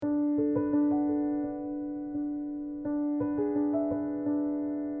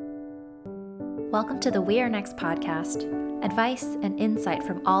Welcome to the We Are Next podcast, advice and insight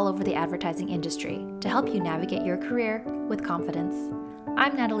from all over the advertising industry to help you navigate your career with confidence.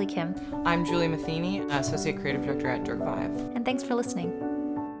 I'm Natalie Kim. I'm Julie Matheny, Associate Creative Director at Droga5. And thanks for listening.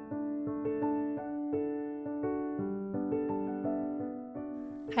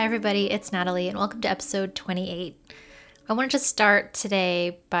 Hi everybody, it's Natalie and welcome to episode 28. I wanted to start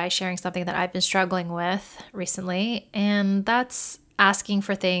today by sharing something that I've been struggling with recently, and that's asking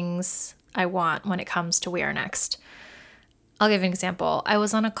for things I want when it comes to We Are Next. I'll give you an example. I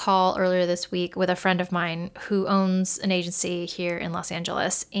was on a call earlier this week with a friend of mine who owns an agency here in Los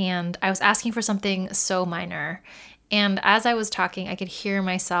Angeles, and I was asking for something so minor. And as I was talking, I could hear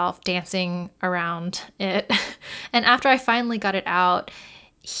myself dancing around it. And after I finally got it out,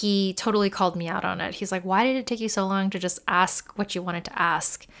 he totally called me out on it. He's like, why did it take you so long to just ask what you wanted to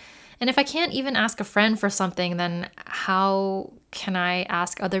ask? And if I can't even ask a friend for something, then how can I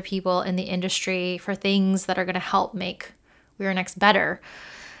ask other people in the industry for things that are going to help make We Are Next better?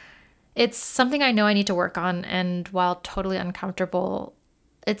 It's something I know I need to work on, and while totally uncomfortable,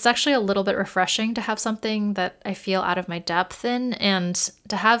 it's actually a little bit refreshing to have something that I feel out of my depth in, and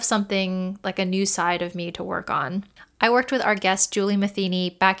to have something like a new side of me to work on. I worked with our guest, Julie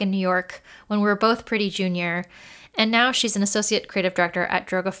Matheny, back in New York when we were both pretty junior, and now she's an associate creative director at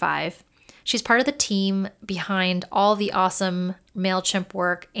Droga5. She's part of the team behind all the awesome MailChimp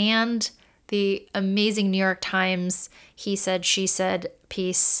work and the amazing New York Times He Said, She Said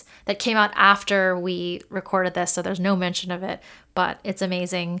piece that came out after we recorded this, so there's no mention of it, but it's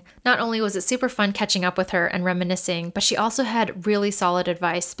amazing. Not only was it super fun catching up with her and reminiscing, but she also had really solid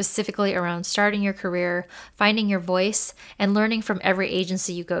advice specifically around starting your career, finding your voice, and learning from every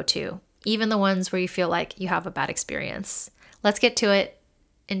agency you go to, even the ones where you feel like you have a bad experience. Let's get to it.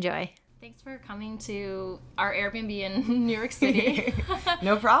 Enjoy. Thanks for coming to our Airbnb in New York City.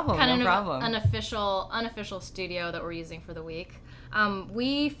 No problem. An unofficial studio that we're using for the week.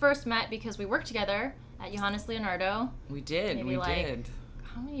 We first met because we worked together at Johannes Leonardo. We did.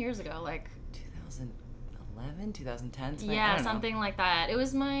 How many years ago? Like 2011, 2010? Yeah, something like that. It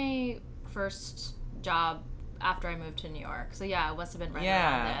was my first job after I moved to New York. So yeah, it must have been right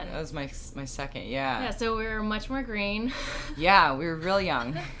around then. Yeah, that was my second, yeah. Yeah, so we were much more green. Yeah, we were real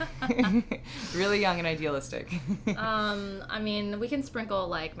young. Really young and idealistic. I mean, we can sprinkle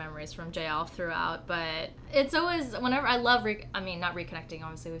like memories from JL throughout, but it's always, whenever I love, not reconnecting,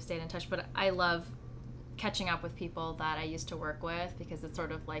 obviously we've stayed in touch, but I love catching up with people that I used to work with, because it's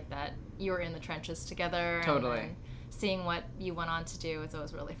sort of like that you were in the trenches together. Totally. And seeing what you went on to do, it's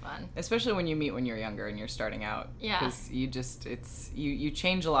always really fun. Especially when you meet when you're younger and you're starting out. Yeah. Because you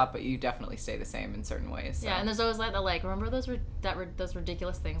change a lot, but you definitely stay the same in certain ways. So. Yeah, and there's always like remember those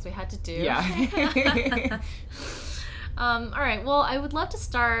ridiculous things we had to do? Yeah. All right, well, I would love to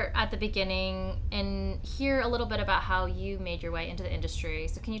start at the beginning and hear a little bit about how you made your way into the industry.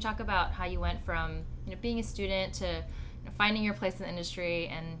 So can you talk about how you went from being a student to finding your place in the industry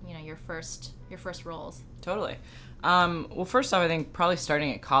and your first roles? Totally. Well, first off, I think probably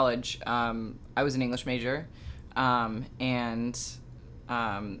starting at college, I was an English major, and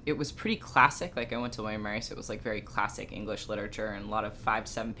it was pretty classic. Like, I went to William Mary, so it was like very classic English literature and a lot of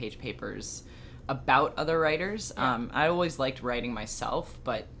 5-7 page papers about other writers. Yeah. I always liked writing myself,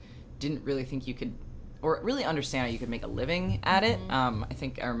 but didn't really think you could, or really understand how you could make a living at it. I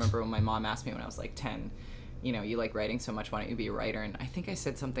think I remember when my mom asked me when I was like 10, you like writing so much, why don't you be a writer? And I think I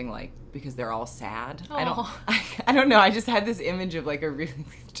said something like, because they're all sad. Oh. I don't know. I just had this image of like a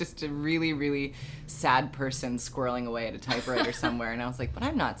really, really sad person squirreling away at a typewriter somewhere. And I was like, but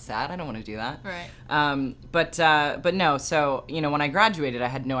I'm not sad. I don't want to do that. Right. But no. So, when I graduated, I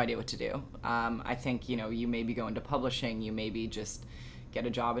had no idea what to do. I think, you maybe go into publishing, you maybe just get a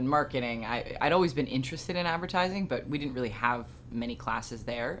job in marketing. I'd always been interested in advertising, but we didn't really have many classes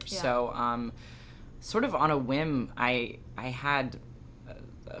there. Yeah. So, sort of on a whim, I had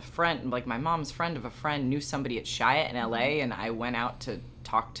a friend, like my mom's friend of a friend, knew somebody at Chiat in LA, and I went out to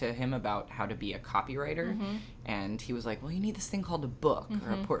talk to him about how to be a copywriter. And he was like, well, you need this thing called a book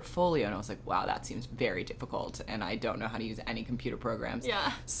or a portfolio. And I was like, wow, that seems very difficult, and I don't know how to use any computer programs.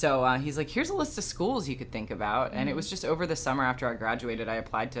 Yeah. So he's like, here's a list of schools you could think about. And it was just over the summer after I graduated,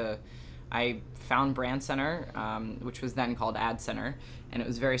 I found Brand Center, which was then called Ad Center, and it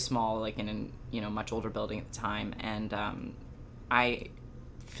was very small, like in a much older building at the time. And I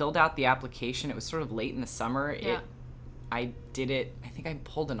filled out the application. It was sort of late in the summer. Yeah. I did it. I think I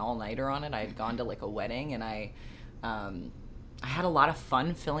pulled an all-nighter on it. I had gone to like a wedding, and I had a lot of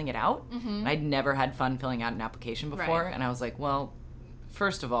fun filling it out. And I'd never had fun filling out an application before. Right. And I was like, well,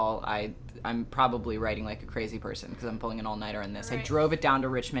 First of all, I'm probably writing like a crazy person because I'm pulling an all-nighter on this. Right. I drove it down to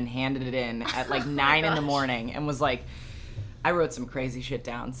Richmond, handed it in at like 9 in the morning, and was like, I wrote some crazy shit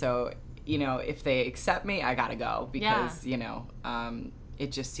down. So, if they accept me, I gotta go because,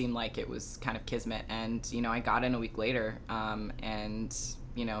 it just seemed like it was kind of kismet. And, I got in a week later, and,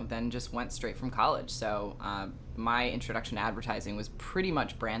 then just went straight from college. So my introduction to advertising was pretty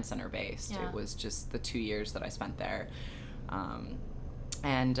much brand center based. Yeah. It was just the 2 years that I spent there.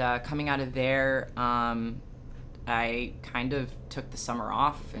 And coming out of there, I kind of took the summer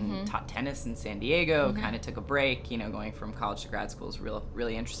off and taught tennis in San Diego, kind of took a break. Going from college to grad school is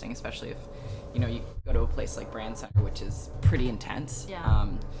really interesting, especially if, you go to a place like Brand Center, which is pretty intense. Yeah.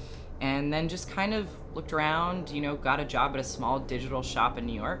 And then just kind of looked around, got a job at a small digital shop in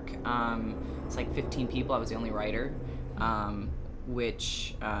New York. It's like 15 people. I was the only writer,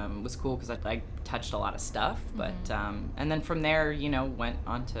 which was cool because I touched a lot of stuff. But and then from there, went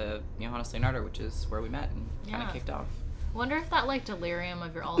on to Honestly Narder, which is where we met and kind of kicked off. Wonder if that like delirium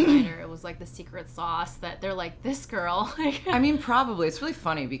of your all-nighter, it was like the secret sauce that they're like, this girl. I mean, probably. It's really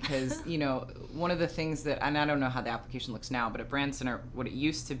funny because, one of the things that, and I don't know how the application looks now, but at Brand Center, what it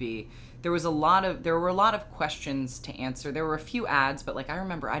used to be, there were a lot of questions to answer. There were a few ads, but like I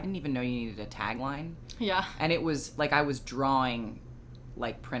remember I didn't even know you needed a tagline. Yeah. And it was like I was drawing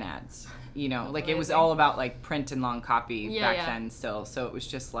like print ads, like amazing. It was all about like print and long copy back then still. So it was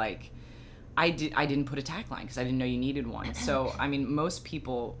just like, I didn't put a tagline because I didn't know you needed one. So, I mean, most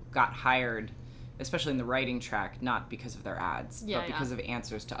people got hired, especially in the writing track, not because of their ads, but because of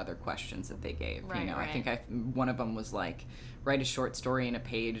answers to other questions that they gave. Right, I think one of them was like, write a short story in a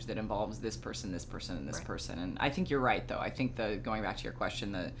page that involves this person, and this person. And I think you're right, though. I think going back to your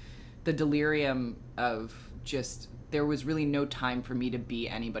question, the delirium of just, there was really no time for me to be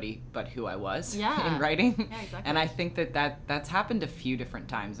anybody but who I was in writing. Yeah, exactly. And I think that's happened a few different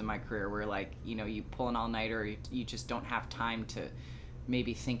times in my career where like, you pull an all-nighter, you just don't have time to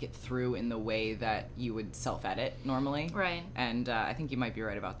maybe think it through in the way that you would self-edit normally. Right. And I think you might be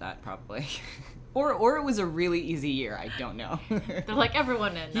right about that probably. Or it was a really easy year. I don't know. They're like,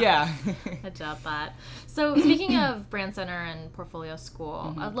 everyone in. Yeah. I doubt that. So speaking of Brand Center and Portfolio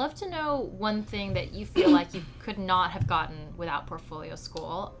School, I'd love to know one thing that you feel like you could not have gotten without Portfolio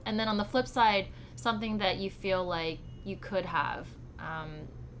School. And then on the flip side, something that you feel like you could have.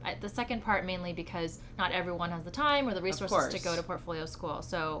 The second part mainly because not everyone has the time or the resources to go to Portfolio School.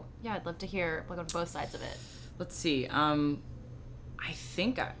 So yeah, I'd love to hear like on both sides of it. Let's see. I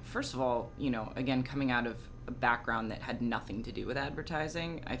think, first of all, again, coming out of a background that had nothing to do with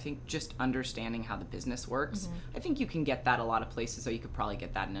advertising, I think just understanding how the business works. I think you can get that a lot of places, so you could probably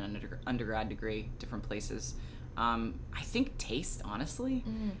get that in an undergrad degree, different places. I think taste, honestly.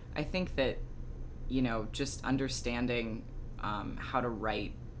 I think that, just understanding how to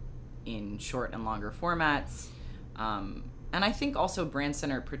write in short and longer formats. And I think also Brand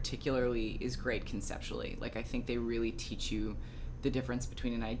Center particularly is great conceptually. Like, I think they really teach you the difference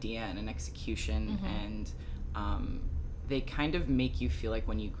between an idea and an execution, and they kind of make you feel like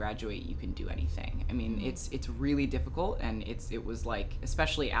when you graduate you can do anything. I mean, it's really difficult, and it was like,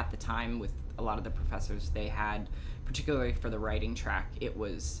 especially at the time with a lot of the professors they had, particularly for the writing track, it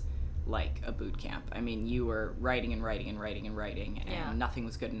was like a boot camp. I mean, you were writing and nothing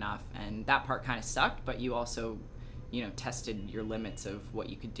was good enough, and that part kind of sucked, but you also tested your limits of what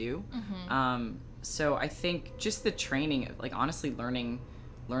you could do. So I think just the training, like honestly learning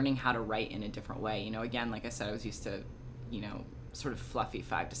how to write in a different way. Again, like I said, I was used to, sort of fluffy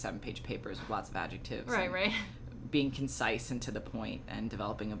 5 to 7 page papers with lots of adjectives. Right. Being concise and to the point and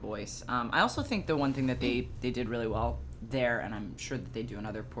developing a voice. I also think the one thing that they did really well there, and I'm sure that they do in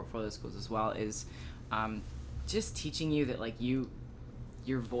other portfolio schools as well, is just teaching you that like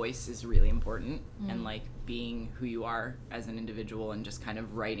your voice is really important, and like being who you are as an individual and just kind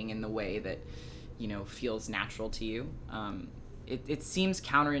of writing in the way that feels natural to you. It seems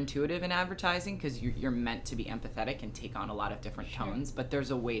counterintuitive in advertising because you're meant to be empathetic and take on a lot of different tones, but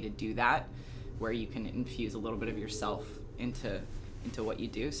there's a way to do that where you can infuse a little bit of yourself into what you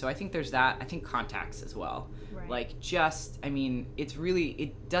do. So I think there's that. I think contacts as well. Right. Like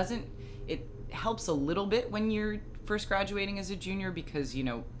it helps a little bit when you're first graduating as a junior because,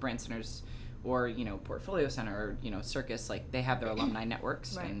 Brand Centers or, Portfolio Center or, Circus, like they have their alumni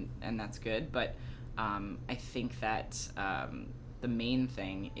networks, and that's good. But I think that the main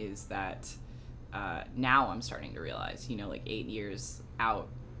thing is that now I'm starting to realize, like 8 years out,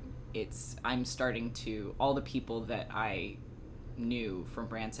 I'm starting to, all the people that I new from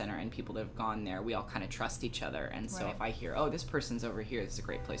Brand Center and people that have gone there, we all kind of trust each other. And so Right. if I hear, oh, this person's over here, this is a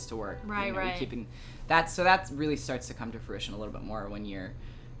great place to work. Right, we right. keeping that. So that really starts to come to fruition a little bit more when you're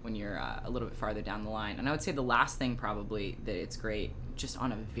a little bit farther down the line. And I would say the last thing probably that it's great just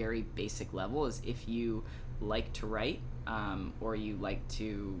on a very basic level is if you like to write, or you like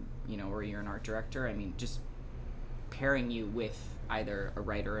to, or you're an art director, I mean, just pairing you with either a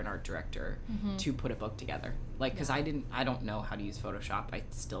writer or an art director to put a book together. Like, because I don't know how to use Photoshop. I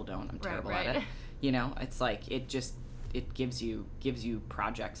still don't. I'm terrible at it. It's like, it gives you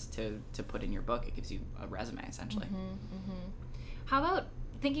projects to put in your book. It gives you a resume, essentially. How about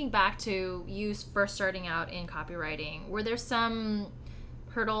thinking back to you first starting out in copywriting? Were there some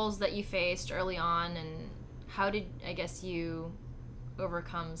hurdles that you faced early on, and how did, I guess, you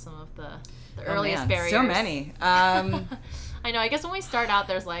overcome some of the earliest barriers? So many. I know. I guess when we start out,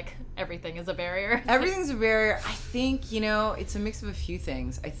 there's like everything is a barrier. Everything's a barrier. I think, it's a mix of a few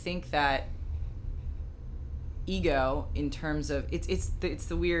things. I think that ego, in terms of it's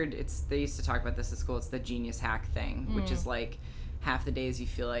the weird. They used to talk about this at school. It's the genius hack thing, which is like half the days you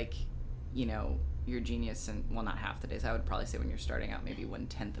feel like, you're a genius, and well, not half the days. I would probably say when you're starting out, maybe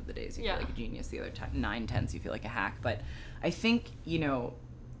 1/10 of the days you feel like a genius. The other 9/10 you feel like a hack. But I think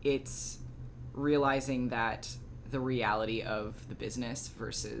it's realizing that the reality of the business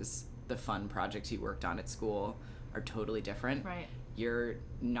versus the fun projects you worked on at school are totally different. Right. You're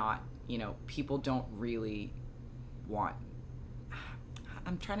not, people don't really want,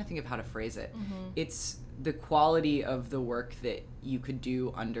 I'm trying to think of how to phrase it. It's the quality of the work that you could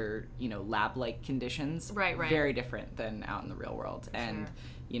do under, lab-like conditions. Right. Very different than out in the real world. And,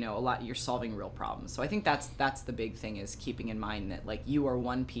 a lot, you're solving real problems. So I think that's the big thing, is keeping in mind that, like, you are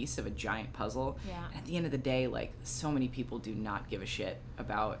one piece of a giant puzzle. Yeah. And at the end of the day, like, so many people do not give a shit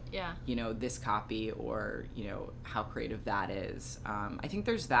about, this copy or, how creative that is. I think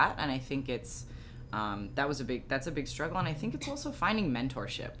there's that, and I think it's, that's a big struggle. And I think it's also finding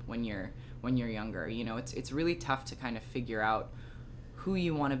mentorship when you're younger. It's really tough to kind of figure out who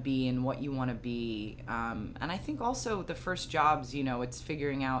you want to be and what you want to be. And I think also the first jobs, it's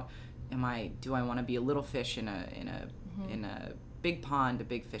figuring out, do I want to be a little fish in a big pond, a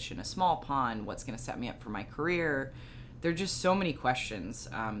big fish in a small pond? What's going to set me up for my career? There are just so many questions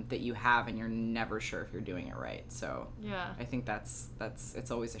that you have, and you're never sure if you're doing it right. So I think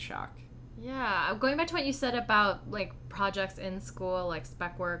it's always a shock. Yeah, going back to what you said about like projects in school, like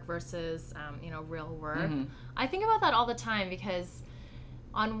spec work versus real work. I think about that all the time, because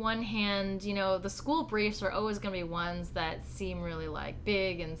on one hand, the school briefs are always going to be ones that seem really like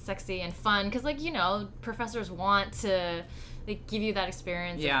big and sexy and fun, because like professors want to give you that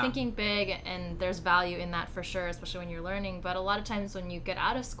experience of thinking big, and there's value in that for sure, especially when you're learning. But a lot of times when you get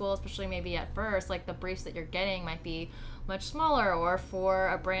out of school, especially maybe at first, like the briefs that you're getting might be much smaller, or for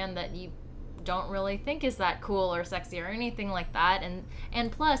a brand that you don't really think is that cool or sexy or anything like that,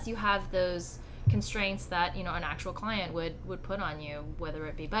 and plus you have those constraints that an actual client would put on you, whether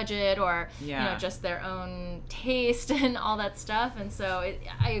it be budget or just their own taste and all that stuff. And so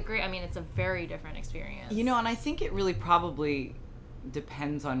I agree. I mean, it's a very different experience. And I think it really probably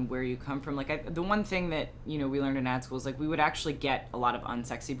depends on where you come from. Like the one thing that we learned in ad school is like we would actually get a lot of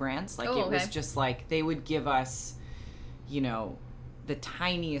unsexy brands. Like it was just like they would give us the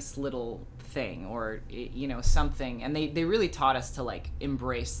tiniest little thing, or something, and they really taught us to like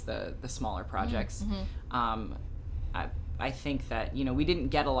embrace the smaller projects. I think that we didn't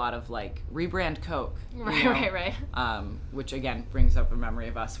get a lot of like rebrand Coke, right, which again brings up a memory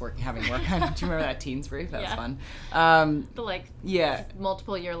of us having work on. Do you remember that teens brief? That was fun. The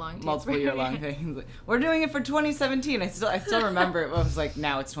multiple year long thing. We're doing it for 2017. I still remember it. I was like,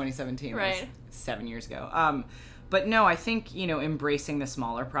 now it's 2017. Right. It's 7 years ago. But no, I think, embracing the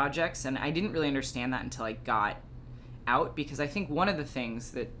smaller projects, and I didn't really understand that until I got out, because I think one of the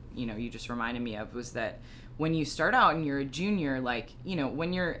things that, you just reminded me of was that when you start out and you're a junior, like,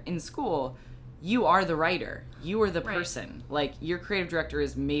 when you're in school, you are the writer. You are the person. Like, your creative director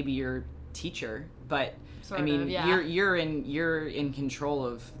is maybe your teacher, but you're in control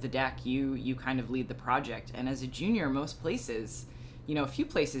of the deck. You kind of lead the project. And as a junior, most places, a few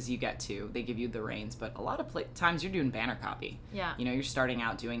places you get to, they give you the reins, but a lot of times you're doing banner copy. Yeah. You're starting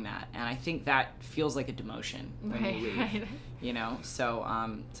out doing that, and I think that feels like a demotion when you leave. Right. So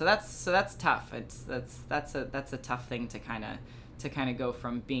that's tough. That's a tough thing to kind of go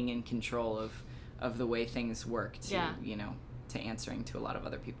from being in control of the way things work to to answering to a lot of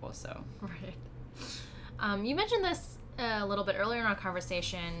other people. So right. You mentioned this a little bit earlier in our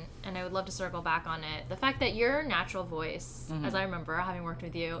conversation, and I would love to circle back on it. The fact that your natural voice, as I remember having worked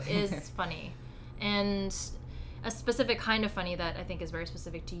with you, is funny. And a specific kind of funny that I think is very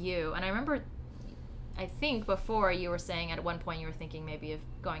specific to you. And I remember, I think before you were saying at one point you were thinking maybe of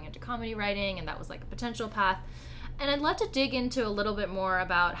going into comedy writing, and that was like a potential path. And I'd love to dig into a little bit more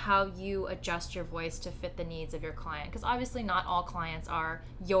about how you adjust your voice to fit the needs of your client, because obviously not all clients are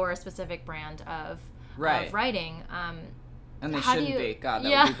your specific brand of writing. And they shouldn't be. God,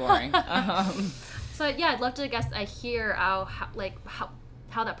 that would be boring. So yeah, I'd love to hear how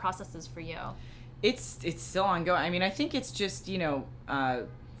that process is for you. It's still ongoing. I mean, I think it's just,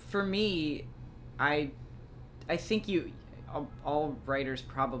 for me, I think all writers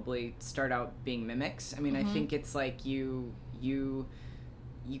probably start out being mimics. I mean, I think it's like you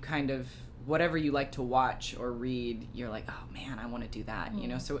kind of, whatever you like to watch or read, you're like, oh man, I want to do that.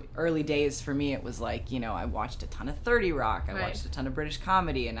 So early days for me, it was like, I watched a ton of 30 Rock, I watched a ton of British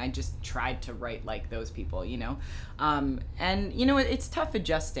comedy, and I just tried to write like those people, and it's tough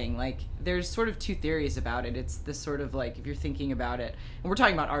adjusting. Like, there's sort of two theories about it. It's the sort of like, if you're thinking about it, and we're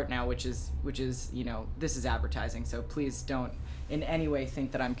talking about art now, which is this is advertising, so please don't in any way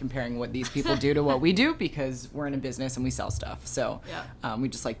think that I'm comparing what these people do to what we do, because we're in a business and we sell stuff. So we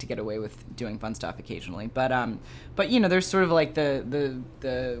just like to get away with doing fun stuff occasionally. But there's sort of like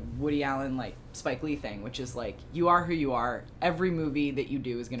the Woody Allen, like Spike Lee thing, which is like, you are who you are. Every movie that you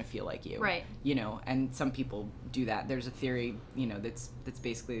do is going to feel like you. Right. And some people do that. There's a theory, that's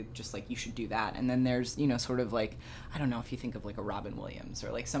basically just like, you should do that. And then there's, sort of like, I don't know if you think of like a Robin Williams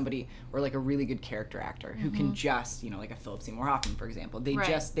or like somebody, or like a really good character actor who can just, like a Philip Seymour Hoffman, for example. They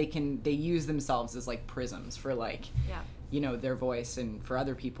they use themselves as like prisms for like, their voice and for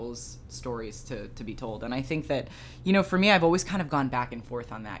other people's stories to be told. And I think that, for me, I've always kind of gone back and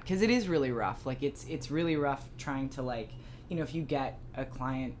forth on that, because it is really rough. Like, it's really rough trying to, like, if you get a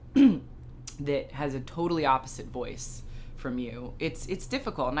client that has a totally opposite voice from you, it's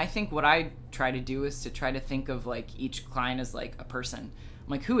difficult. And I think what I try to do is to try to think of like each client as like a person. I'm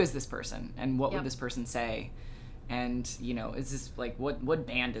like, who is this person, and what would this person say? And, is this like, what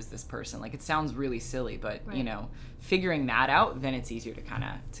band is this person? Like, it sounds really silly, but, figuring that out, then it's easier to kind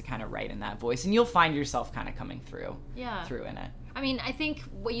of write in that voice, and you'll find yourself kind of coming through in it. I mean, I think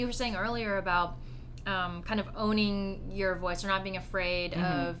what you were saying earlier about kind of owning your voice, or not being afraid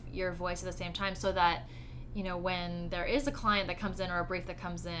of your voice at the same time, so that, when there is a client that comes in or a brief that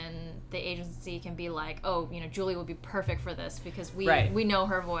comes in, the agency can be like, oh, Julie would be perfect for this because we know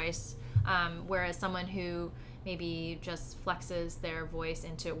her voice, whereas someone who maybe just flexes their voice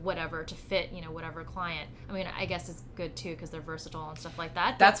into whatever to fit, whatever client. I mean, I guess it's good too because they're versatile and stuff like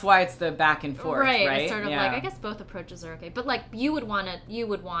that. That's why it's the back and forth, right? It's sort of like, I guess both approaches are okay. But like, you would want,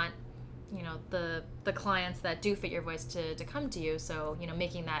 the clients that do fit your voice to come to you. So,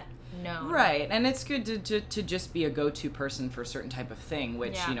 making that known. Right. And it's good to just be a go-to person for a certain type of thing,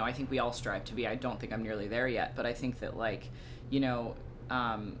 which, I think we all strive to be. I don't think I'm nearly there yet, but I think that like,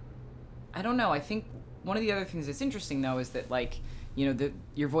 I don't know. I think one of the other things that's interesting, though, is that, like,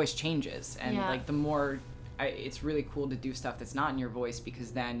 your voice changes. And, like, the more... it's really cool to do stuff that's not in your voice,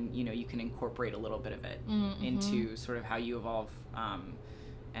 because then, you can incorporate a little bit of it into sort of how you evolve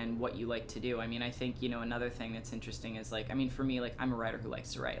and what you like to do. I mean, I think, another thing that's interesting is, like, I mean, for me, like, I'm a writer who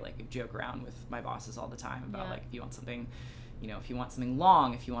likes to write. Like, I joke around with my bosses all the time about, like, if you want something... if you want something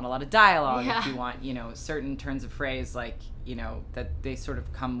long, if you want a lot of dialogue, if you want, certain turns of phrase, like, that they sort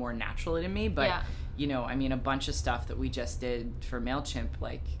of come more naturally to me. But, I mean, a bunch of stuff that we just did for MailChimp,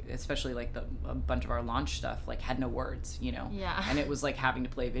 like, especially like a bunch of our launch stuff, like, had no words, and it was like having to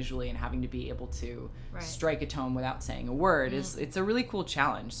play visually and having to be able to strike a tone without saying a word. It's a really cool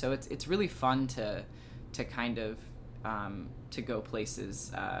challenge. So it's really fun to kind of, to go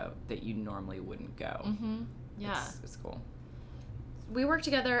places that you normally wouldn't go. Yeah. It's cool. We worked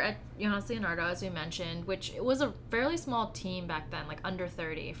together at Jonas Leonardo, as we mentioned, which was a fairly small team back then, like under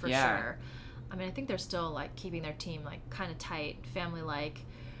 30 for sure. I mean, I think they're still like keeping their team like kind of tight, family-like.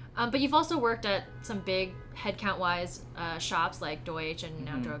 But you've also worked at some big headcount-wise shops like Deutsch and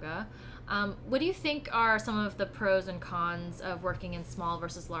now Droga. What do you think are some of the pros and cons of working in small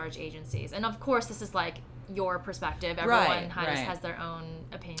versus large agencies? And of course, this is like your perspective. Everyone has their own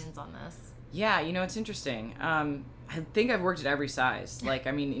opinions on this. Yeah, it's interesting. I think I've worked at every size. Like,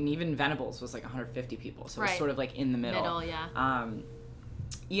 I mean, and even Venables was like 150 people. So it's sort of like in the middle.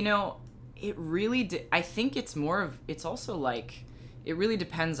 It really, I think it's also like, it really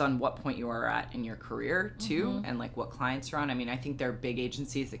depends on what point you are at in your career too, and like what clients you're on. I mean, I think there are big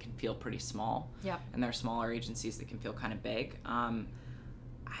agencies that can feel pretty small. And there are smaller agencies that can feel kind of big.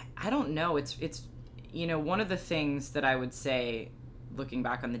 I don't know. It's one of the things that I would say, looking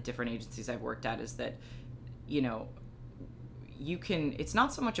back on the different agencies I've worked at, is that, it's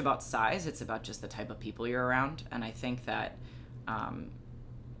not so much about size, it's about just the type of people you're around. And I think that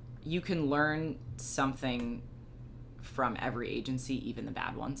you can learn something from every agency, even the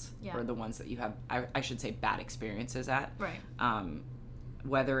bad ones, or the ones that you have, I should say, bad experiences at. Right.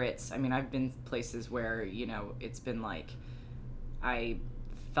 Whether it's, I've been places where, it's been like, I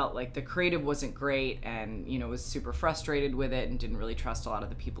felt like the creative wasn't great and, was super frustrated with it and didn't really trust a lot of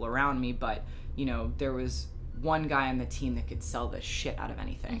the people around me. But, there was one guy on the team that could sell the shit out of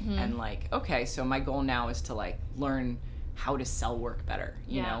anything. And like, okay, so my goal now is to like learn how to sell work better,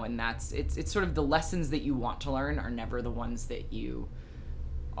 you know, and it's sort of the lessons that you want to learn are never the ones that you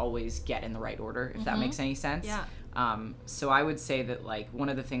always get in the right order, if that makes any sense. So I would say that like one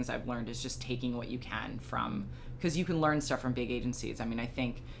of the things I've learned is just taking what you can from, because you can learn stuff from big agencies. I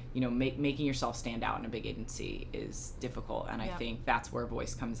think, making yourself stand out in a big agency is difficult. And I think that's where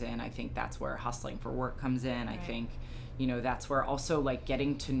voice comes in. I think that's where hustling for work comes in. I think, that's where also like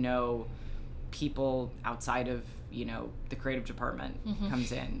getting to know people outside of, the creative department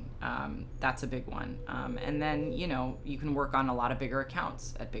comes in. That's a big one. And then, you can work on a lot of bigger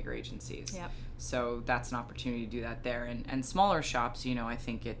accounts at bigger agencies. So that's an opportunity to do that there. And smaller shops, I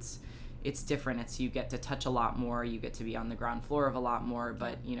think it's different. You get to touch a lot more. You get to be on the ground floor of a lot more,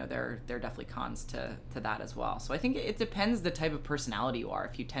 but there are definitely cons to that as well. So I think it depends the type of personality you are.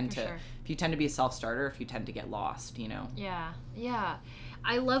 If you tend to be a self-starter, if you tend to get lost, Yeah.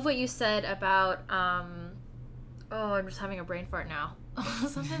 I love what you said about, I'm just having a brain fart now.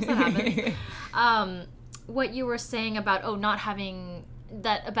 Sometimes that happens. What you were saying about, not having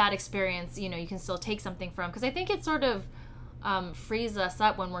a bad experience, you can still take something from, because I think it sort of frees us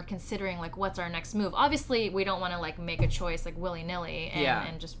up when we're considering like what's our next move. Obviously we don't want to like make a choice like willy-nilly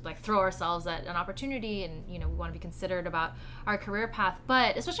and just like throw ourselves at an opportunity, and we want to be considerate about our career path.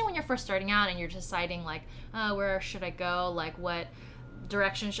 But especially when you're first starting out and you're deciding like where should I go, like what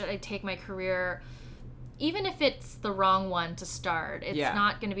direction should I take my career, even if it's the wrong one to start, it's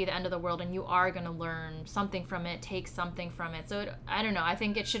not going to be the end of the world, and you are going to learn something from it, take something from it. So I don't know, I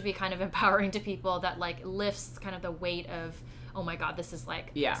think it should be kind of empowering to people that like lifts kind of the weight of, oh my God, this is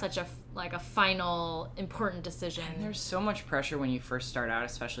like such a final important decision. And there's so much pressure when you first start out,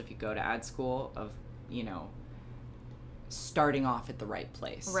 especially if you go to ad school, of, starting off at the right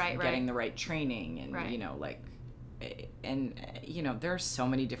place, getting the right training, and there are so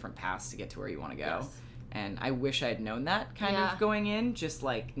many different paths to get to where you want to go. And I wish I had known that kind of going in, just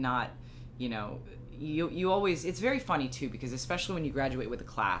like not, you always, it's very funny too, because especially when you graduate with a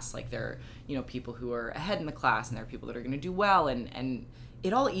class, like there are, people who are ahead in the class, and there are people that are going to do well, and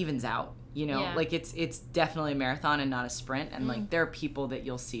it all evens out, like it's definitely a marathon and not a sprint. And like there are people that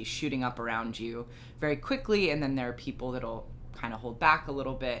you'll see shooting up around you very quickly, and then there are people that'll kind of hold back a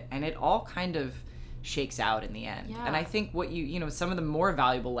little bit, and it all kind of shakes out in the end. And I think what some of the more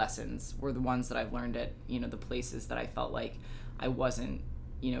valuable lessons were the ones that I've learned at, the places that I felt like I wasn't,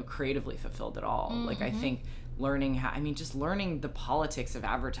 creatively fulfilled at all. Like I think learning how, just learning the politics of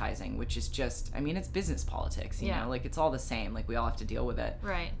advertising, which is just, it's business politics, you know, like it's all the same, like we all have to deal with it.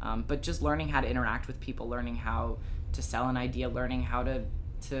 Right. But just learning how to interact with people, learning how to sell an idea, learning how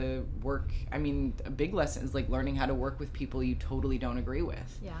to work. A big lesson is like learning how to work with people you totally don't agree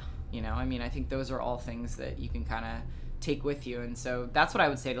with. Yeah. I think those are all things that you can kind of take with you. And so that's what I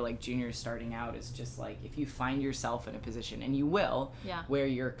would say to like juniors starting out, is just like, if you find yourself in a position, and you will, where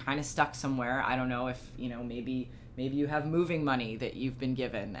you're kind of stuck somewhere, I don't know if, maybe you have moving money that you've been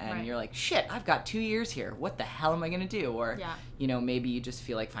given, and you're like, shit, I've got 2 years here. What the hell am I going to do? Or, maybe you just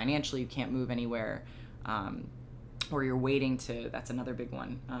feel like financially you can't move anywhere. Or you're waiting to, that's another big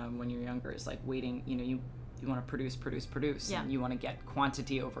one when you're younger, is like waiting, you want to produce, and you want to get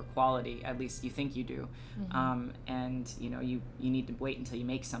quantity over quality, at least you think you do. And you need to wait until you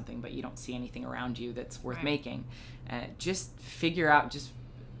make something, but you don't see anything around you that's worth making. Just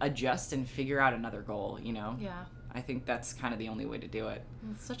adjust and figure out another goal. I think that's kind of the only way to do it.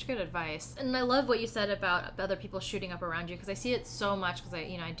 It's such good advice. And I love what you said about other people shooting up around you, because I see it so much, because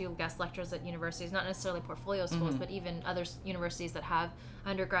I do guest lectures at universities, not necessarily portfolio schools, but even other universities that have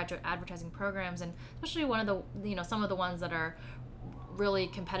undergraduate advertising programs, and especially one of the, some of the ones that are really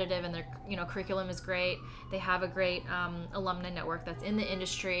competitive, and their curriculum is great. They have a great alumni network that's in the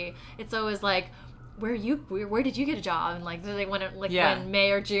industry. It's always like, where did you get a job? And like, they want to, like, when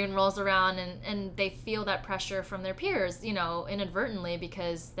May or June rolls around, and they feel that pressure from their peers, inadvertently,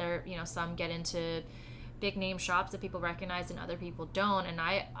 because they're, some get into big name shops that people recognize and other people don't. And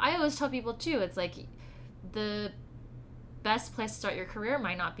I always tell people too, it's like the best place to start your career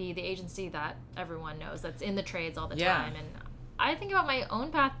might not be the agency that everyone knows, that's in the trades all the time. And I think about my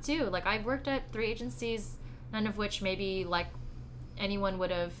own path too. Like, I've worked at 3 agencies, none of which maybe like anyone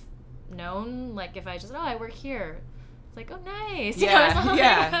would have known, like, if I just, I work here. It's like, oh, nice.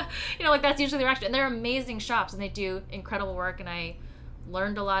 Yeah, Like, that's usually the reaction. And they're amazing shops, and they do incredible work, and I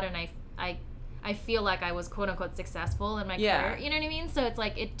learned a lot, and I feel like I was quote-unquote successful in my career. You know what I mean? So it's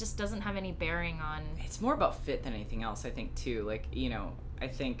like, it just doesn't have any bearing on... It's more about fit than anything else, I think, too. Like, I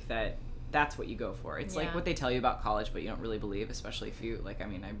think that's what you go for. It's like what they tell you about college, but you don't really believe, especially if you, like, I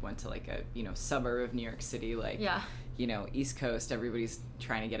mean, I went to, like, a, suburb of New York City, like, East Coast, everybody's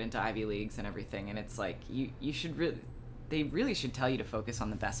trying to get into Ivy Leagues and everything, and it's like, you should really... They really should tell you to focus on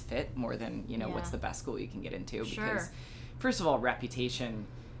the best fit more than, what's the best school you can get into. Because, first of all, reputation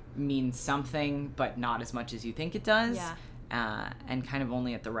means something, but not as much as you think it does. And kind of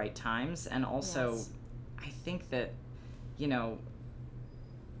only at the right times. And also, I think that,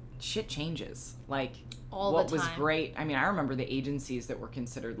 shit changes. Like, all what the time. Was great. I mean, I remember the agencies that were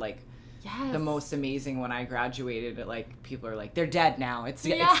considered, like, the most amazing when I graduated. Like, people are like, they're dead now. It's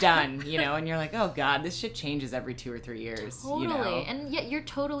done, and you're like, oh God, this shit changes every 2 or 3 years. Totally. And yet you're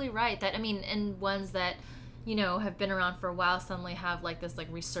totally right that, I mean, and ones that, have been around for a while suddenly have, like, this, like,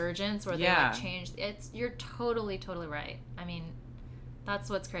 resurgence where they, like, change. You're totally, totally right. I mean, that's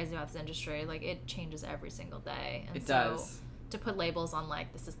what's crazy about this industry. Like, it changes every single day. And it does. To put labels on,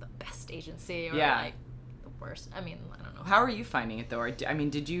 like, this is the best agency or, like, the worst. I mean, I don't know. How are you finding it, though? I mean,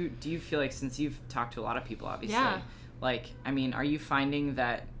 do you feel like, since you've talked to a lot of people, obviously, like, I mean, are you finding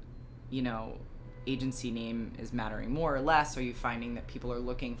that, agency name is mattering more or less? Are you finding that people are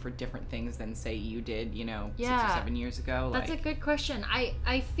looking for different things than, say, you did, 6 or 7 years ago? That's a good question.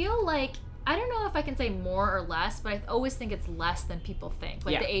 I feel like, I don't know if I can say more or less, but I always think it's less than people think.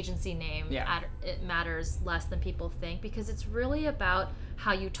 Like, the agency name, it matters less than people think, because it's really about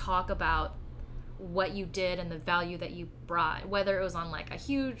how you talk about what you did and the value that you brought, whether it was on, like, a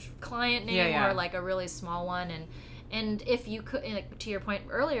huge client name or, like, a really small one. And if you could, like, to your point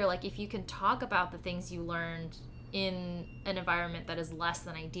earlier, like, if you can talk about the things you learned in an environment that is less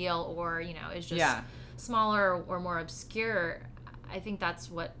than ideal or, is just smaller or more obscure, I think that's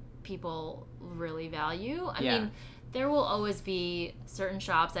what people really value. I mean, there will always be certain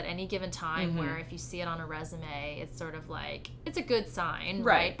shops at any given time where if you see it on a resume, it's sort of like, it's a good sign,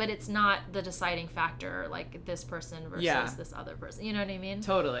 right? But it's not the deciding factor, like, this person versus this other person. You know what I mean?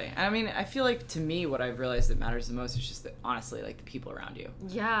 Totally. And I mean, I feel like, to me, what I've realized that matters the most is just that, honestly, like, the people around you.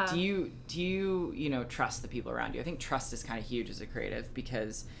 Yeah. Do you trust the people around you? I think trust is kind of huge as a creative,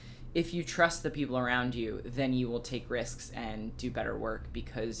 because if you trust the people around you, then you will take risks and do better work,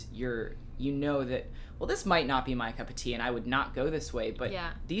 because you know that, well, this might not be my cup of tea and I would not go this way, but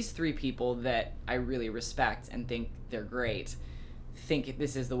these 3 people that I really respect and think they're great think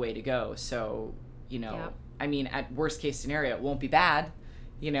this is the way to go. So, I mean, at worst case scenario, it won't be bad,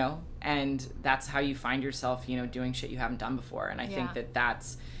 and that's how you find yourself, doing shit you haven't done before. And I think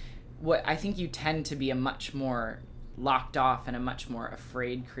that's what I think you tend to be a much more locked off and a much more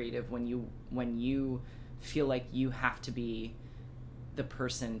afraid creative when you feel like you have to be the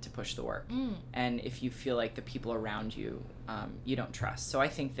person to push the work. And if you feel like the people around you you don't trust. So I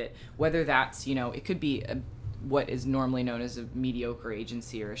think that whether that's, it could be what is normally known as a mediocre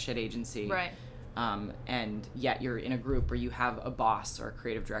agency or a shit agency, right? And yet you're in a group where you have a boss or a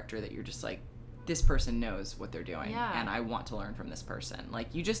creative director that you're just like, this person knows what they're doing and I want to learn from this person.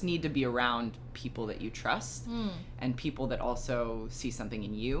 Like, you just need to be around people that you trust and people that also see something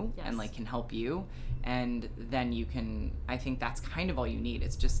in you and, like, can help you. And then you can, I think that's kind of all you need.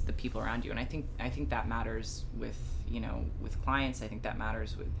 It's just the people around you. And I think that matters with, with clients. I think that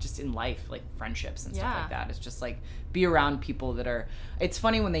matters with just in life, like friendships and stuff like that. It's just like, be around people that are, it's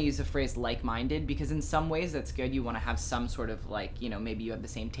funny when they use the phrase like-minded, because in some ways that's good. You want to have some sort of, like, maybe you have the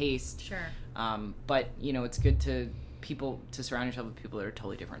same taste. Sure. But, it's good to surround yourself with people that are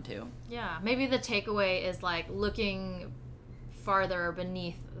totally different too. Yeah. Maybe the takeaway is, like, looking farther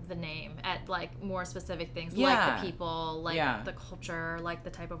beneath the name at, like, more specific things, like the people, like the culture, like the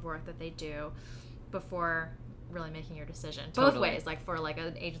type of work that they do, before really making your decision. Both ways, like, for, like,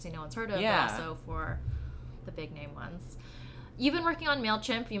 an agency no one's heard of, but also for the big name ones. You've been working on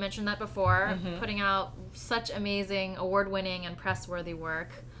MailChimp. You mentioned that before, putting out such amazing, award-winning, and press-worthy work.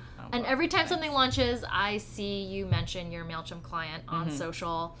 And every time something launches, I see you mention your MailChimp client on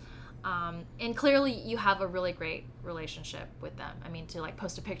social. And clearly you have a really great relationship with them. I mean, to, like,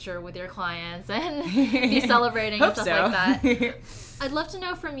 post a picture with your clients and be celebrating and stuff like that. I'd love to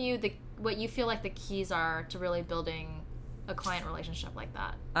know from you what you feel like the keys are to really building a client relationship like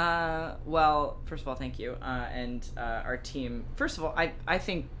that. Well, first of all, thank you. And our team, first of all, I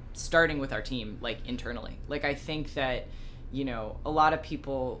think starting with our team, like, internally, like, I think that, you know, a lot of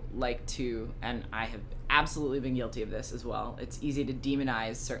people like to, and I have absolutely been guilty of this as well, it's easy to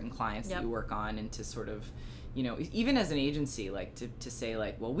demonize certain clients that you work on, and to sort of, you know, even as an agency, like to say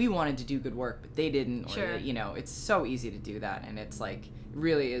like, well, we wanted to do good work, but they didn't, or, you know, it's so easy to do that. And it's like, it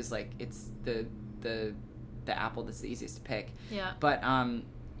really is like, it's the apple that's the easiest to pick. Yeah. But,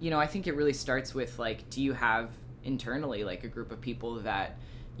 you know, I think it really starts with like, do you have internally like a group of people that,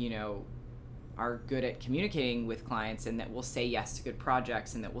 you know, are good at communicating with clients, and that will say yes to good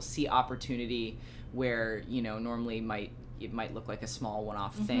projects, and that will see opportunity where, you know, normally it might look like a small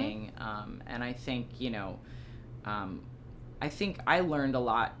one-off thing. And I think, you know, I think I learned a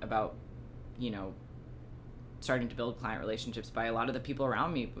lot about, you know, starting to build client relationships by a lot of the people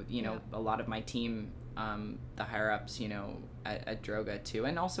around me, you know, a lot of my team, the higher ups, you know, at Droga too,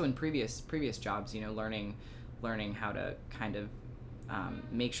 and also in previous jobs, you know, learning how to kind of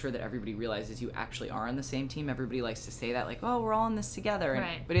make sure that everybody realizes you actually are on the same team. Everybody likes to say that, like, oh, we're all in this together.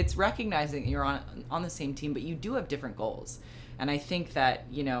 Right. But it's recognizing you're on the same team, but you do have different goals. And I think that,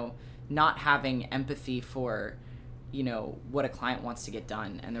 you know, not having empathy for, you know, what a client wants to get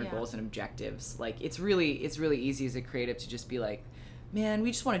done and their goals and objectives, like, it's really easy as a creative to just be like, man,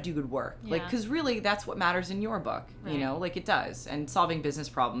 we just want to do good work. Like, because really that's what matters in your book, you know, like it does. And solving business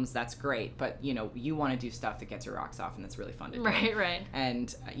problems, that's great. But, you know, you want to do stuff that gets your rocks off and that's really fun to do. Right.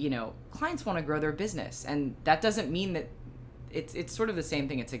 And, you know, clients want to grow their business. And that doesn't mean that it's sort of the same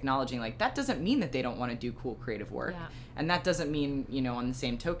thing. It's acknowledging, like, that doesn't mean that they don't want to do cool creative work. Yeah. And that doesn't mean, you know, on the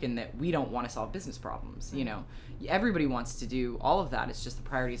same token that we don't want to solve business problems. You know, everybody wants to do all of that. It's just the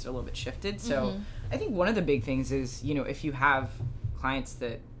priorities are a little bit shifted. So I think one of the big things is, you know, if you have clients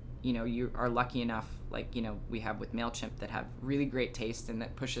that, you know, you are lucky enough, like, you know, we have with MailChimp, that have really great taste and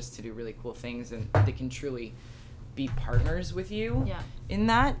that push us to do really cool things, and they can truly be partners with you in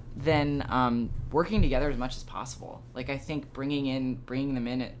that, then working together as much as possible. Like, I think bringing them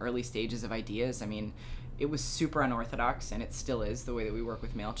in at early stages of ideas, I mean, it was super unorthodox, and it still is the way that we work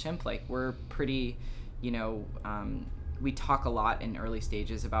with MailChimp. Like, we're pretty, you know, we talk a lot in early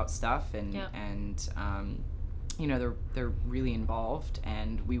stages about stuff, and you know, they're really involved,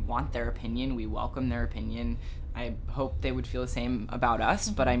 and we want their opinion. We welcome their opinion. I hope they would feel the same about us.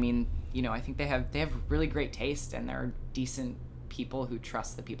 But I mean, you know, I think they have really great taste, and they're decent people who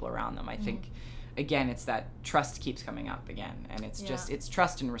trust the people around them. I think, again, it's that trust keeps coming up again, and it's just, it's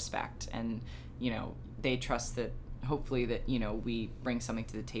trust and respect. And, you know, they trust that, hopefully, that, you know, we bring something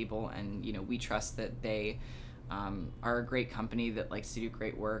to the table, and, you know, we trust that they are a great company that likes to do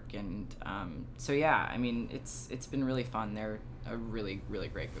great work. And so yeah, I mean, it's been really fun. They're a really, really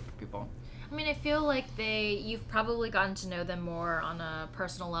great group of people. I mean, I feel like you've probably gotten to know them more on a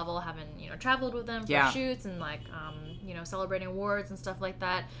personal level, having, you know, traveled with them for shoots and, like, you know, celebrating awards and stuff like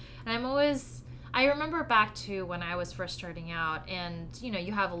that. And I remember back to when I was first starting out, and, you know,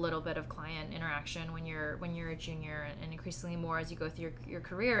 you have a little bit of client interaction when you're a junior, and increasingly more as you go through your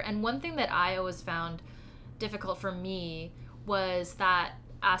career. And one thing that I always found difficult for me was that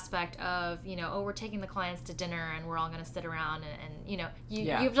aspect of, you know, oh, we're taking the clients to dinner and we're all going to sit around and you know,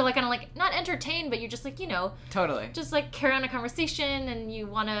 you have to, like, kind of, like, not entertain, but you're just, like, you know, totally just, like, carry on a conversation, and you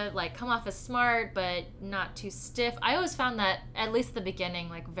want to, like, come off as smart but not too stiff. I always found that, at least at the beginning,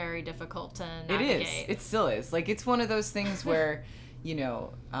 like, very difficult to navigate. It still is. Like, it's one of those things where, you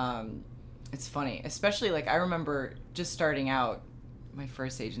know, it's funny, especially, like, I remember just starting out my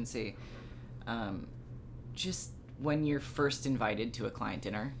first agency, just when you're first invited to a client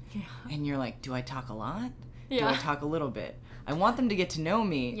dinner, and you're like, do I talk a lot? Do I talk a little bit? I want them to get to know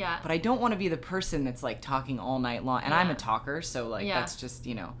me, but I don't want to be the person that's, like, talking all night long. And I'm a talker, so, like, that's just,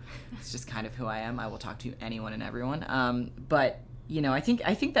 you know, it's just kind of who I am. I will talk to anyone and everyone. But, you know, I think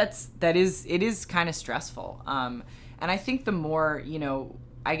it is kind of stressful. And I think the more, you know,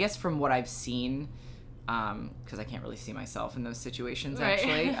 I guess from what I've seen, because I can't really see myself in those situations,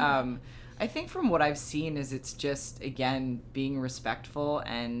 actually. I think from what I've seen is it's just, again, being respectful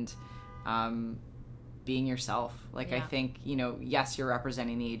and being yourself. Like, I think, you know, yes, you're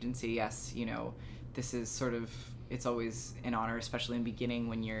representing the agency. Yes, you know, this is sort of, it's always an honor, especially in the beginning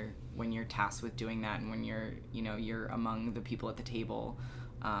when you're tasked with doing that, and when you're among the people at the table,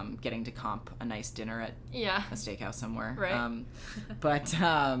 getting to comp a nice dinner at a steakhouse somewhere. Right.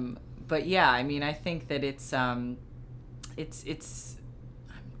 But yeah, I mean, I think that it's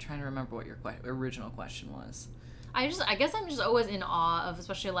trying to remember what your original question was. I guess I'm just always in awe of,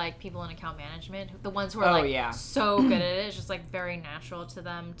 especially, like, people in account management, the ones who are so good at it. It's just, like, very natural to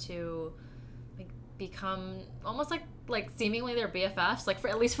them to, like, become almost like seemingly their BFFs, like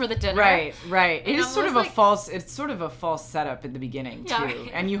at least for the dinner. Right. It is sort of like, it's sort of a false setup at the beginning too. Right.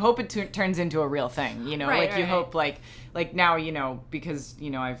 And you hope it turns into a real thing, you know, you hope like now, you know, because,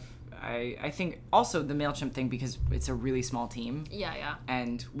 you know, I think also the MailChimp thing, because it's a really small team. Yeah.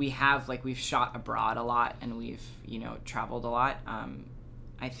 And we've shot abroad a lot, and we've, you know, traveled a lot.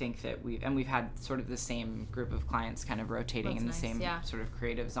 I think that we've had sort of the same group of clients kind of rotating in the same sort of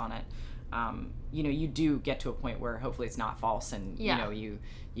creatives on it. You know, you do get to a point where hopefully it's not false, and you know,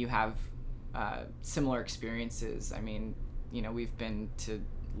 you have similar experiences. I mean, you know, we've been to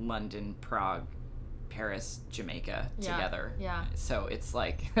London, Prague, Paris, Jamaica together. Yeah. So it's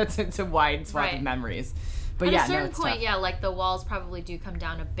like it's a wide swath of memories. But at yeah, a certain it's point, tough. like the walls probably do come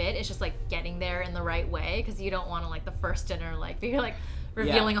down a bit. It's just like getting there in the right way, because you don't want to like the first dinner like be like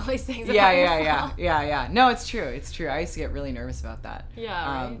revealing all these things. Yeah. No, it's true. I used to get really nervous about that.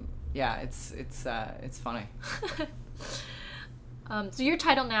 Yeah. Right. Yeah, it's funny. So your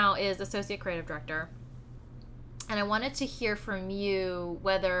title now is Associate Creative Director. And I wanted to hear from you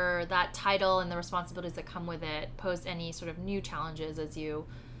whether that title and the responsibilities that come with it posed any sort of new challenges as you,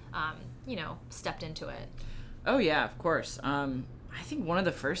 you know, stepped into it. Oh, yeah, of course. I think one of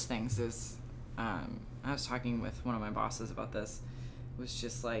the first things is, I was talking with one of my bosses about this, was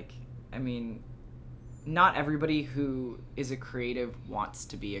just like, I mean, not everybody who is a creative wants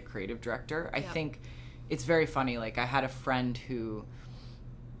to be a creative director. I think it's very funny. Like, I had a friend who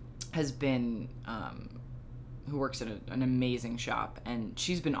has been... who works at an amazing shop, and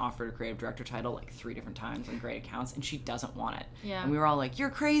she's been offered a creative director title like 3 different times on great accounts, and she doesn't want it. Yeah. And we were all like, "You're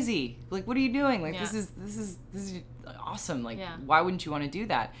crazy! Like, what are you doing? Like, this is awesome! Like, why wouldn't you want to do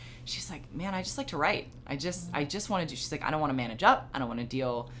that?" She's like, "Man, I just like to write. I just want to do." She's like, "I don't want to manage up. I don't want to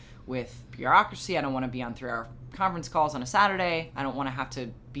deal with bureaucracy. I don't want to be on 3-hour conference calls on a Saturday. I don't want to have to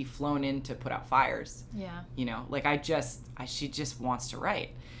be flown in to put out fires." Yeah. You know, like she just wants to write.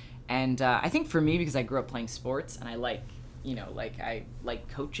 And I think for me, because I grew up playing sports, and I like, you know, like I like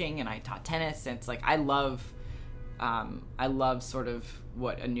coaching, and I taught tennis, and it's like I love sort of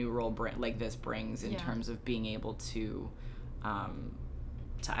what a new role like this brings in terms of being able to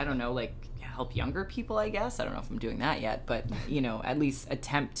I don't know, like help younger people, I guess. I don't know if I'm doing that yet, but you know, at least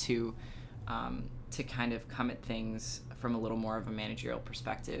attempt to kind of come at things from a little more of a managerial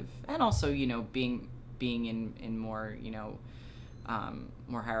perspective, and also, you know, being in more, you know,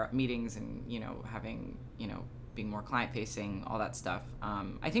 more higher up meetings, and, you know, having, you know, being more client facing, all that stuff.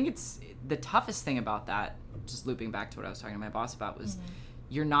 I think it's the toughest thing about that, just looping back to what I was talking to my boss about, was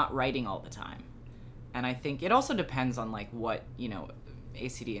you're not writing all the time. And I think it also depends on like what, you know,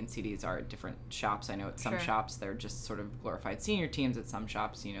 ACD and CDs are at different shops. I know at some shops they're just sort of glorified senior teams. At some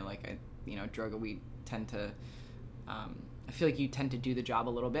shops, you know, like Droga, we tend to I feel like you tend to do the job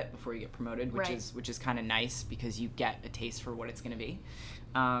a little bit before you get promoted, which is kind of nice, because you get a taste for what it's going to be.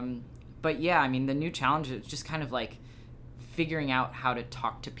 But yeah, I mean, the new challenge is just kind of like figuring out how to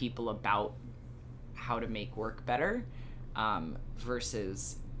talk to people about how to make work better,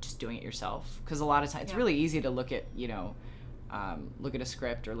 versus just doing it yourself. Because a lot of times it's really easy to look at, you know, look at a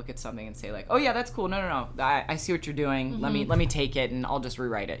script or look at something and say like, oh yeah, that's cool. No. I see what you're doing. Let me take it and I'll just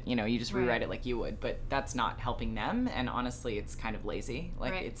rewrite it. You know, you just rewrite it like you would, but that's not helping them. And honestly, it's kind of lazy.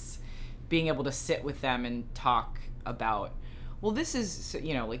 Like it's being able to sit with them and talk about, well, this is,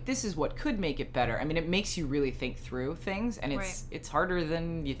 you know, like this is what could make it better. I mean, it makes you really think through things, and it's harder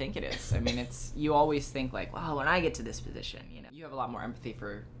than you think it is. I mean, you always think like, wow, when I get to this position, you know, you have a lot more empathy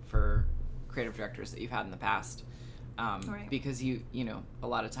for creative directors that you've had in the past. Because you know, a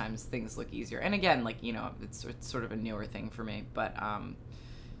lot of times things look easier. And again, like, you know, it's sort of a newer thing for me, but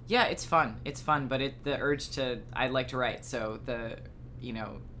yeah, it's fun, but the urge I like to write, so the, you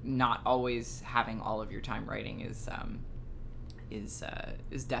know, not always having all of your time writing is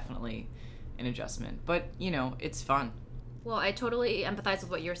definitely an adjustment, but you know, it's fun. Well, I totally empathize with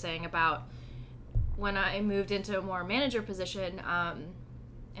what you're saying about when I moved into a more manager position.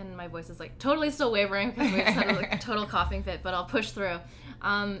 And my voice is like totally still wavering because we just had a total coughing fit, but I'll push through.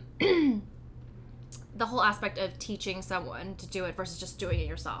 The whole aspect of teaching someone to do it versus just doing it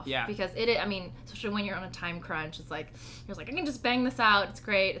yourself. Yeah. Because I mean, especially when you're on a time crunch, it's like, you're like, I can just bang this out. It's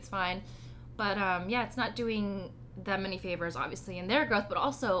great. It's fine. But yeah, it's not doing them any favors, obviously, in their growth, but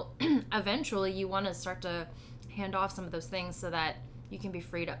also eventually you want to start to hand off some of those things so that you can be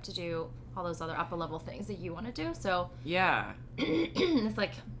freed up to do all those other upper level things that you want to do. So yeah, it's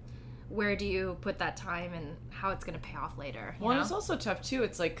like, where do you put that time and how it's going to pay off later? Well, and it's also tough too.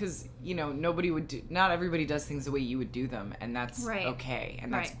 It's like, because, you know, not everybody does things the way you would do them, and that's okay,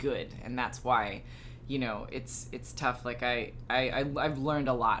 and that's good, and that's why, you know, it's tough. Like I've learned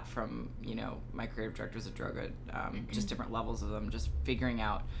a lot from, you know, my creative directors at Droga, just different levels of them, just figuring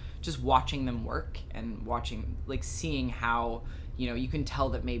out, just watching them work and watching, like, seeing how, you know, you can tell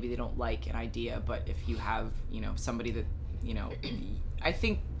that maybe they don't like an idea, but if you have, you know, somebody that, you know, I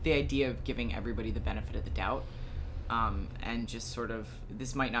think the idea of giving everybody the benefit of the doubt, and just sort of,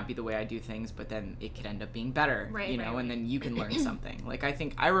 this might not be the way I do things, but then it could end up being better, you know, and then you can learn something. Like,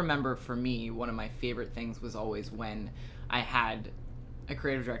 I remember for me, one of my favorite things was always when I had a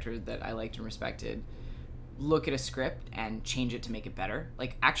creative director that I liked and respected look at a script and change it to make it better.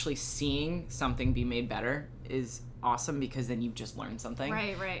 Like, actually seeing something be made better is awesome, because then you've just learned something.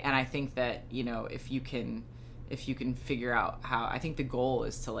 Right. And I think that, you know, if you can figure out how, I think the goal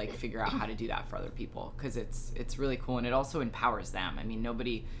is to, like, figure out how to do that for other people, because it's really cool, and it also empowers them. I mean,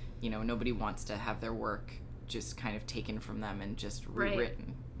 nobody wants to have their work just kind of taken from them and just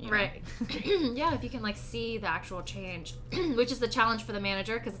rewritten. You know? Right. Yeah, if you can, like, see the actual change, which is the challenge for the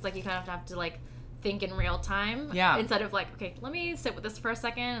manager, because it's like you kind of have to, like, think in real time. Yeah. Instead of, like, okay, let me sit with this for a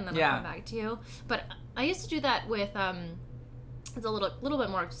second and then I'll come back to you. But I used to do that with it's a little bit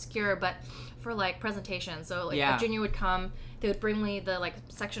more obscure, but for, like, presentations. So, like, a junior would come, they would bring me the, like,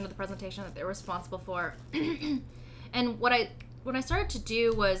 section of the presentation that they're responsible for. And what I started to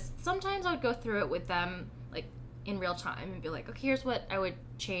do was, sometimes I would go through it with them, like, in real time, and be like, okay, here's what I would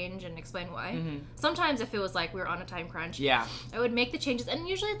change and explain why. Sometimes if it was like we were on a time crunch, I would make the changes, and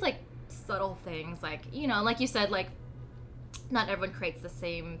usually it's like subtle things, like, you know, like you said, like, not everyone creates the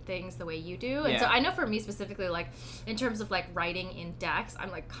same things the way you do. And so I know for me specifically, like, in terms of, like, writing in decks,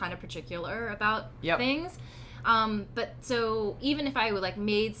 I'm, like, kind of particular about things. But so even if I would, like,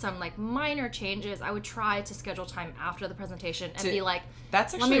 made some, like, minor changes, I would try to schedule time after the presentation and be like,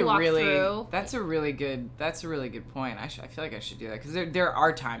 that's actually let me walk through. That's a really good point. I feel like I should do that, because there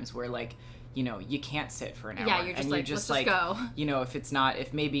are times where, like, you know, you can't sit for an hour. Yeah, you're just like, let's just go. You know,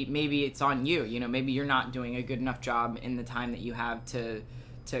 if maybe it's on you. You know, maybe you're not doing a good enough job in the time that you have to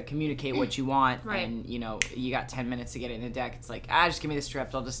communicate what you want, and, you know, you got 10 minutes to get it in a deck. It's like, just give me the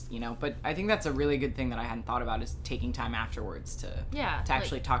script. I'll just, you know. But I think that's a really good thing that I hadn't thought about, is taking time afterwards to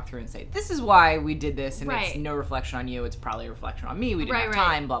actually talk through and say, this is why we did this, and it's no reflection on you. It's probably a reflection on me. We didn't have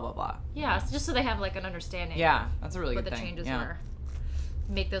time. Blah blah blah. Yeah, so just so they have, like, an understanding. Yeah, that's a really good thing. What the changes were.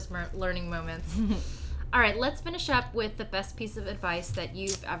 Make those learning moments. All right, let's finish up with the best piece of advice that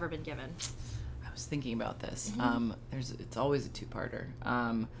you've ever been given. I was thinking about this. It's always a two-parter.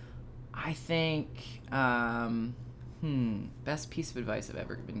 I think best piece of advice I've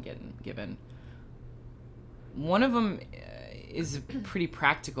ever been given. One of them is pretty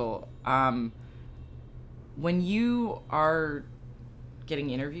practical. When you are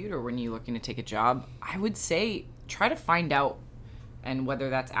getting interviewed, or when you're looking to take a job, I would say try to find out. And whether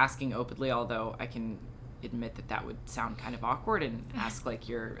that's asking openly, although I can admit that would sound kind of awkward, and ask like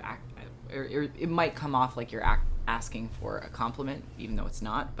or it might come off like you're asking for a compliment, even though it's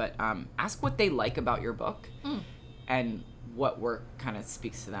not. But ask what they like about your book, and what work kind of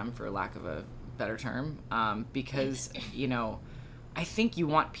speaks to them, for lack of a better term. Because, you know, I think you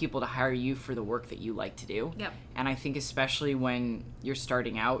want people to hire you for the work that you like to do. Yep. And I think especially when you're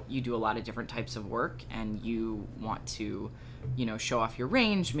starting out, you do a lot of different types of work, and you want to, you know, show off your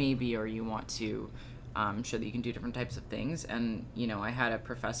range maybe, or you want to show that you can do different types of things. And, you know, I had a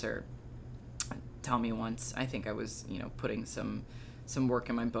professor tell me once, I think I was, you know, putting some work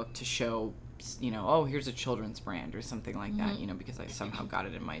in my book to show, you know, oh, here's a children's brand or something like that, you know, because I somehow got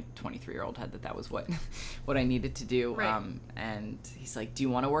it in my 23-year-old head that was what I needed to do. Right. And he's like, do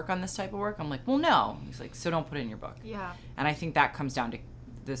you want to work on this type of work? I'm like, well, no. He's like, so don't put it in your book. Yeah. And I think that comes down to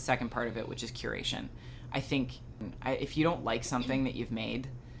the second part of it, which is curation. I think if you don't like something that you've made,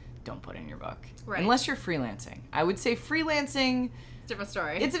 don't put it in your book. Right. Unless you're freelancing. I would say freelancing... Different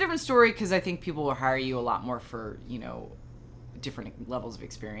story. It's a different story, because I think people will hire you a lot more for, you know, different levels of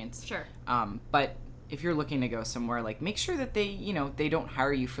experience. Sure. But if you're looking to go somewhere, like, make sure that they, you know, they don't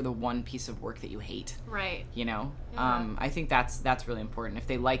hire you for the one piece of work that you hate. Right. You know? Yeah. I think that's really important. If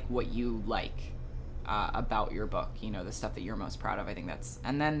they like what you like about your book, you know, the stuff that you're most proud of, I think that's...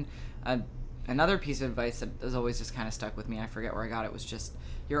 And then another piece of advice that has always just kind of stuck with me, I forget where I got it, was just,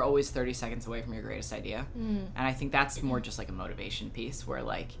 you're always 30 seconds away from your greatest idea. And I think that's more just like a motivation piece, where,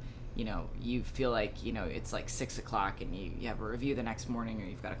 like, you know, you feel like, you know, it's like 6 o'clock and you have a review the next morning, or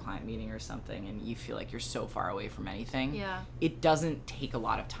you've got a client meeting or something, and you feel like you're so far away from anything. Yeah. It doesn't take a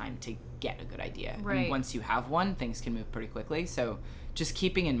lot of time to get a good idea. Right. And once you have one, things can move pretty quickly. So just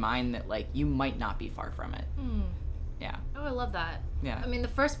keeping in mind that, like, you might not be far from it. Yeah. Oh, I love that. Yeah. I mean, the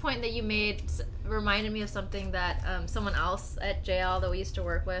first point that you made reminded me of something that someone else at JL that we used to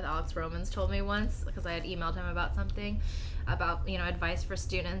work with, Alex Romans, told me once, because I had emailed him about something, about, advice for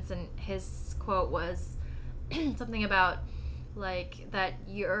students, and his quote was something about, like, that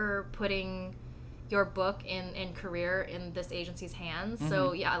you're putting your book and career in this agency's hands. Mm-hmm.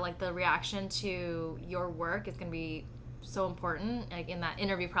 So, yeah, like, the reaction to your work is going to be so important, like, in that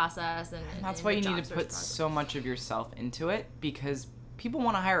interview process, and that's why you need to put so much of yourself into it, because people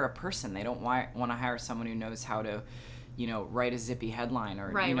want to hire a person. They don't want to hire someone who knows how to, write a zippy headline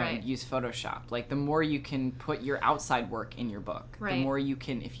or use Photoshop. Like, the more you can put your outside work in your book, the more you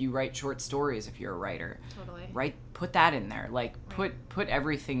can, if you write short stories, if you're a writer, put that in there. Like, put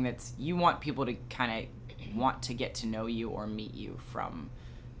everything you want people to kind of want to get to know you or meet you from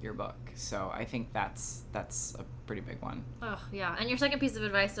your book. So I think that's a pretty big one. Oh, yeah. And your second piece of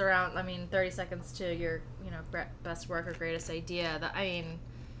advice around, 30 seconds to your, best work or greatest idea,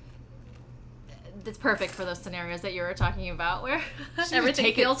 it's perfect for those scenarios that you were talking about where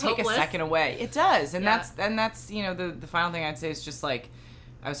everything feels hopeless. Take a second away. It does. And that's the final thing I'd say is just, like,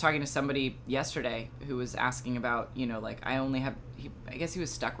 I was talking to somebody yesterday who was asking about, I guess he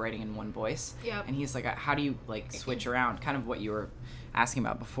was stuck writing in one voice. Yep. And he's like, how do you, like, switch around? Kind of what you were asking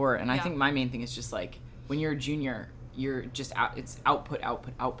about before. And I think my main thing is just, like, when you're a junior, you're just it's output.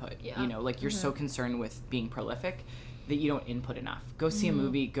 Yeah. Like, you're so concerned with being prolific that you don't input enough. Go see a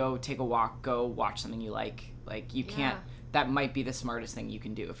movie, go take a walk, go watch something you like. Like, you can't, that might be the smartest thing you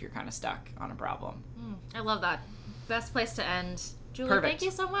can do if you're kind of stuck on a problem. I love that. Best place to end. Julie, Perfect. Thank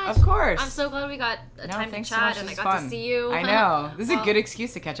you so much. Of course. I'm so glad we got time to chat, and I got to see you. I know. This is a good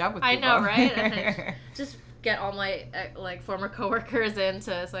excuse to catch up with people. I know, right? Just get all my former coworkers in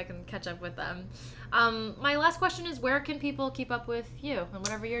so I can catch up with them. My last question is, where can people keep up with you and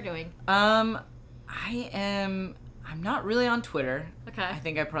whatever you're doing? I'm not really on Twitter. Okay. I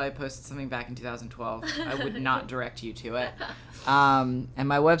think I probably posted something back in 2012. I would not direct you to it. And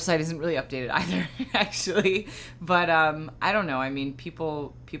my website isn't really updated either, actually. But I don't know. I mean,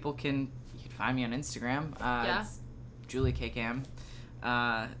 people can, you can find me on Instagram. It's Julie K. Cam.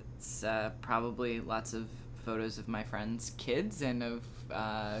 It's probably lots of photos of my friends' kids and of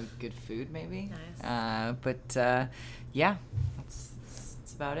good food, maybe. Nice. But yeah, that's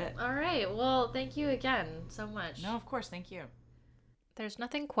about it. All right. Well, thank you again so much. No, of course. Thank you. There's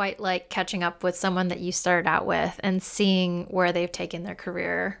nothing quite like catching up with someone that you started out with and seeing where they've taken their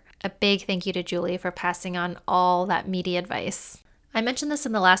career. A big thank you to Julie for passing on all that meaty advice. I mentioned this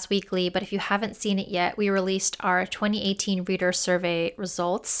in the last weekly, but if you haven't seen it yet, we released our 2018 reader survey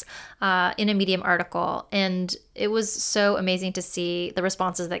results in a Medium article, and it was so amazing to see the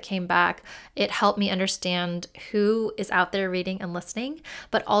responses that came back. It helped me understand who is out there reading and listening,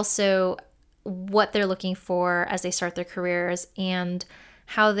 but also what they're looking for as they start their careers and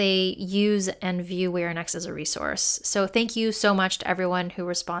how they use and view Where Next as a resource. So thank you so much to everyone who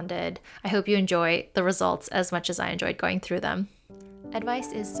responded. I hope you enjoy the results as much as I enjoyed going through them.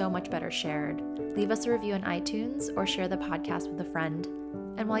 Advice is so much better shared. Leave us a review on iTunes or share the podcast with a friend.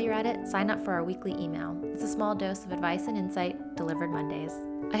 And while you're at it, sign up for our weekly email. It's a small dose of advice and insight delivered Mondays.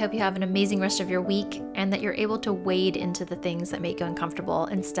 I hope you have an amazing rest of your week and that you're able to wade into the things that make you uncomfortable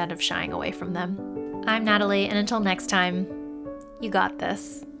instead of shying away from them. I'm Natalie, and until next time, you got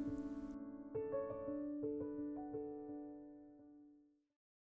this.